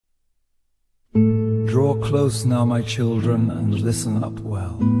Draw close now, my children, and listen up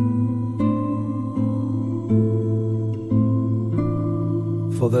well.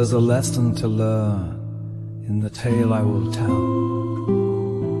 For there's a lesson to learn in the tale I will tell,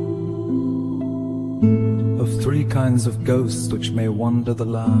 of 3 kinds of ghosts which may wander the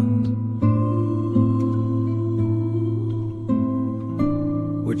land,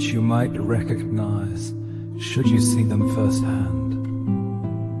 which you might recognize should you see them firsthand.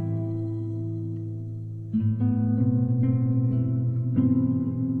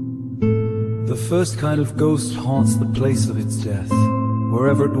 The first kind of ghost haunts the place of its death,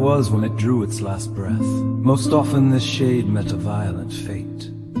 wherever it was when it drew its last breath. Most often this shade met a violent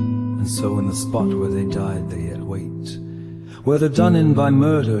fate, and so in the spot where they died they yet wait. Whether done in by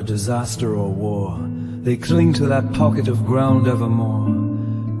murder, disaster or war, they cling to that pocket of ground evermore.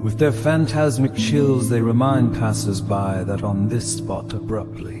 With their phantasmic chills they remind passers-by that on this spot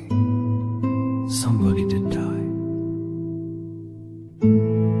abruptly somebody did die.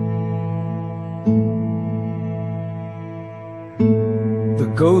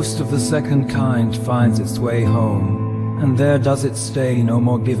 The ghost of the second kind finds its way home, and there does it stay, no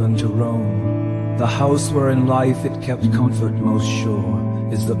more given to roam. The house where in life it kept comfort most sure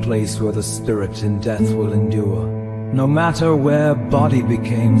is the place where the spirit in death will endure. No matter where body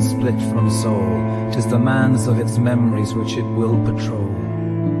became split from soul, 'tis the man's of its memories which it will patrol.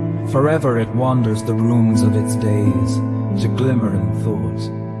 Forever it wanders the rooms of its days, to glimmer in thought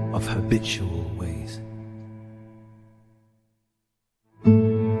of habitual ways.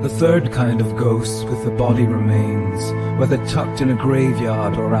 The third kind of ghost with the body remains, whether tucked in a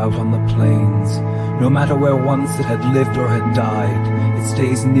graveyard or out on the plains. No matter where once it had lived or had died, it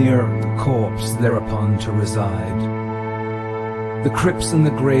stays near the corpse thereupon to reside. The crypts and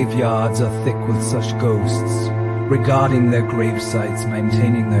the graveyards are thick with such ghosts, regarding their gravesites,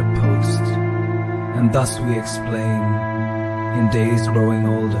 maintaining their post. And thus we explain, in days growing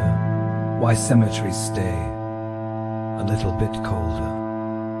older, why cemeteries stay a little bit colder.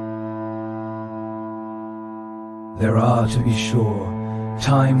 There are, to be sure,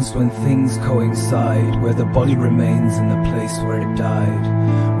 times when things coincide, where the body remains in the place where it died,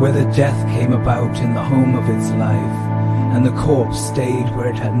 where the death came about in the home of its life, and the corpse stayed where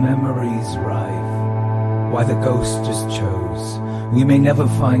it had memories rife. Why the ghost just chose, we may never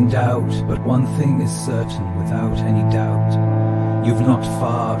find out, but one thing is certain without any doubt. You've not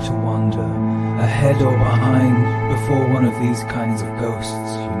far to wander, ahead or behind, before one of these kinds of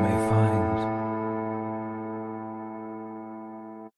ghosts you may find.